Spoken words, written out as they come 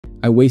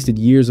I wasted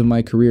years of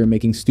my career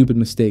making stupid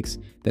mistakes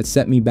that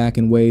set me back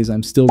in ways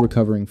I'm still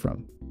recovering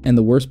from. And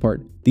the worst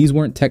part, these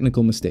weren't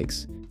technical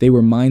mistakes. They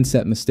were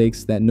mindset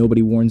mistakes that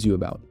nobody warns you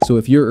about. So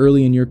if you're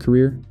early in your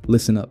career,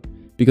 listen up.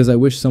 Because I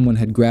wish someone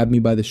had grabbed me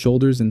by the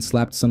shoulders and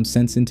slapped some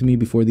sense into me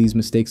before these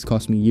mistakes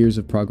cost me years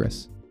of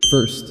progress.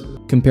 First,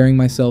 comparing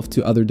myself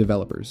to other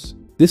developers.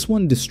 This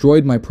one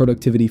destroyed my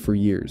productivity for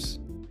years.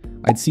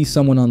 I'd see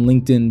someone on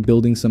LinkedIn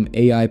building some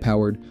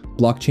AI-powered,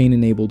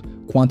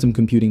 blockchain-enabled, quantum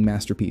computing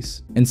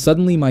masterpiece, and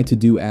suddenly my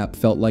to-do app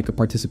felt like a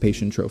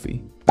participation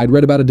trophy. I'd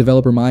read about a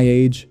developer my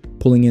age,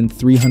 pulling in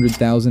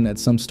 300,000 at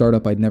some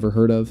startup I'd never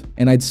heard of,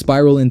 and I'd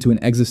spiral into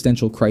an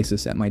existential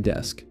crisis at my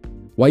desk.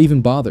 Why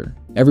even bother?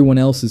 Everyone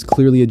else is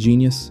clearly a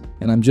genius,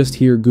 and I'm just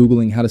here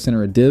Googling how to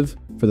center a div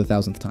for the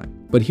 1000th time.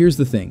 But here's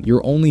the thing,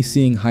 you're only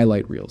seeing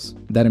highlight reels.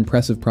 That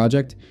impressive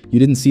project, you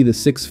didn't see the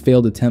 6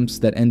 failed attempts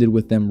that ended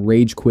with them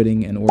rage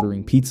quitting and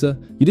ordering pizza.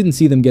 You didn't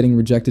see them getting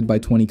rejected by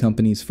 20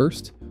 companies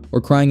first, or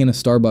crying in a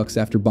Starbucks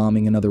after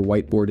bombing another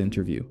whiteboard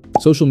interview.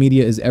 Social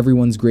media is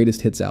everyone's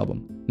greatest hits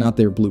album, not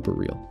their blooper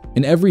reel.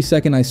 And every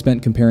second I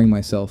spent comparing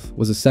myself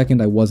was a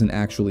second I wasn't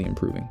actually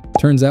improving.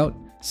 Turns out,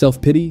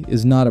 self-pity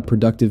is not a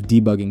productive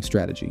debugging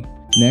strategy.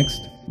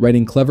 Next,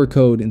 writing clever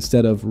code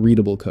instead of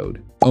readable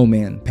code. Oh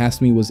man,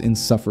 past me was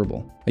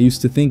insufferable. I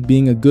used to think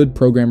being a good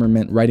programmer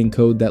meant writing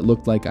code that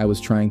looked like I was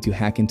trying to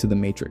hack into the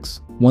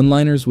matrix.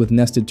 One-liners with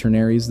nested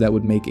ternaries that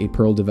would make a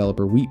Perl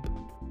developer weep.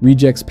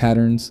 Regex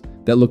patterns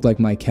that looked like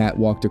my cat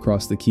walked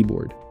across the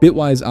keyboard.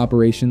 Bitwise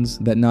operations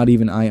that not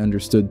even I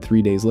understood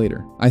 3 days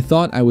later. I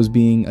thought I was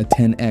being a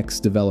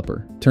 10x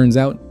developer. Turns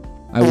out,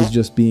 I was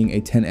just being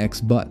a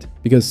 10x butt.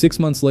 Because 6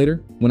 months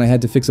later, when I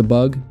had to fix a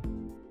bug,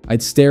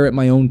 I'd stare at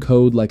my own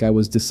code like I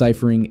was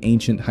deciphering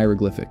ancient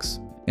hieroglyphics.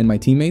 And my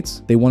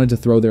teammates, they wanted to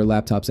throw their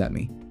laptops at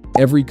me.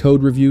 Every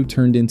code review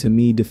turned into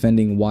me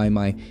defending why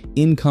my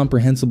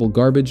incomprehensible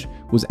garbage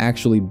was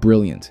actually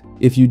brilliant,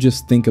 if you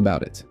just think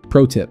about it.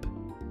 Pro tip: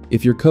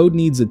 if your code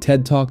needs a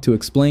TED Talk to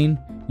explain,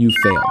 you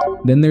failed.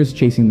 Then there's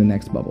chasing the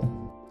next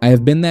bubble. I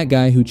have been that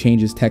guy who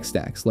changes tech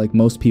stacks like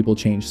most people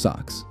change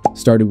socks.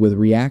 Started with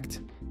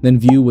React, then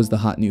Vue was the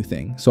hot new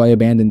thing, so I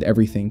abandoned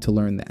everything to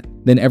learn that.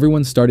 Then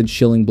everyone started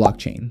shilling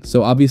blockchain,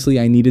 so obviously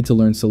I needed to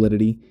learn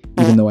Solidity,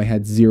 even though I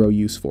had zero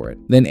use for it.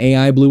 Then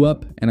AI blew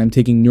up, and I'm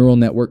taking neural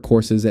network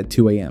courses at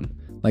 2 a.m.,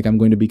 like I'm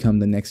going to become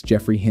the next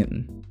Jeffrey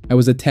Hinton. I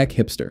was a tech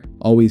hipster,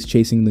 always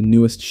chasing the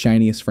newest,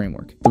 shiniest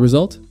framework. The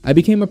result? I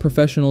became a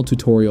professional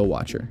tutorial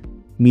watcher.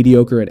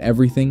 Mediocre at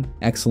everything,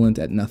 excellent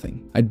at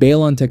nothing. I'd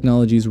bail on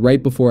technologies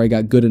right before I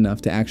got good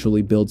enough to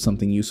actually build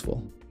something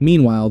useful.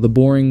 Meanwhile, the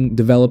boring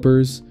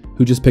developers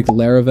who just picked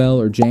Laravel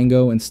or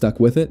Django and stuck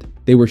with it,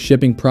 they were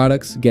shipping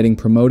products, getting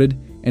promoted,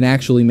 and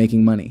actually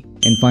making money.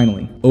 And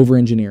finally,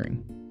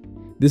 over-engineering.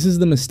 This is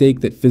the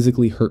mistake that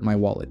physically hurt my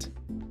wallet.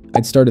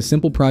 I'd start a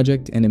simple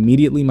project and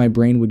immediately my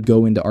brain would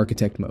go into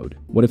architect mode.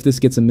 What if this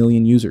gets 1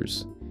 million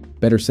users?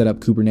 Better set up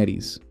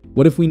Kubernetes.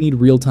 What if we need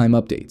real-time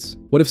updates?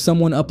 What if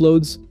someone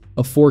uploads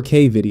a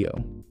 4K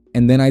video?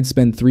 And then I'd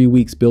spend 3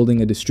 weeks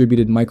building a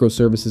distributed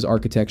microservices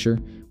architecture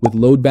with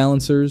load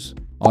balancers,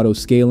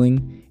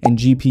 auto-scaling, and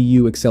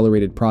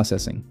GPU-accelerated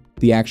processing.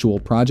 The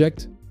actual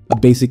project? A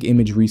basic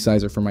image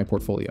resizer for my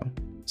portfolio.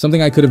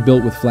 Something I could have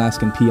built with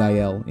Flask and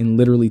PIL in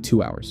literally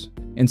 2 hours.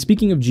 And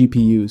speaking of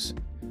GPUs,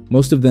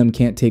 most of them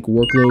can't take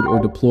workload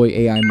or deploy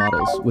AI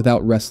models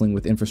without wrestling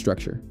with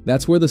infrastructure.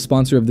 That's where the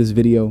sponsor of this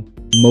video,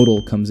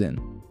 Modal, comes in.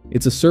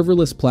 It's a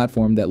serverless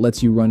platform that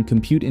lets you run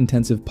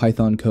compute-intensive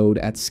Python code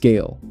at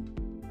scale.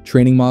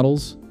 Training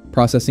models,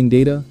 processing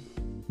data,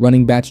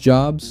 running batch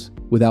jobs,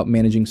 without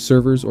managing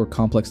servers or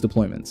complex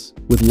deployments.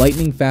 With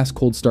lightning-fast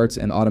cold starts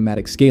and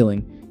automatic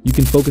scaling, you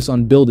can focus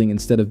on building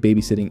instead of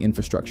babysitting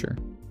infrastructure.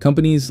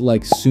 Companies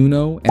like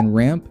Suno and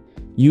Ramp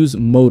use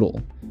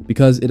Modal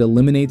because it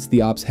eliminates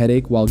the ops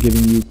headache while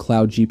giving you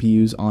cloud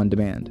GPUs on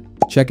demand.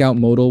 Check out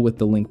Modal with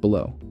the link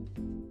below.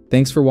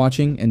 Thanks for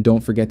watching, and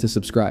don't forget to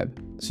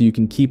subscribe so you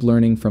can keep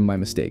learning from my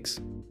mistakes.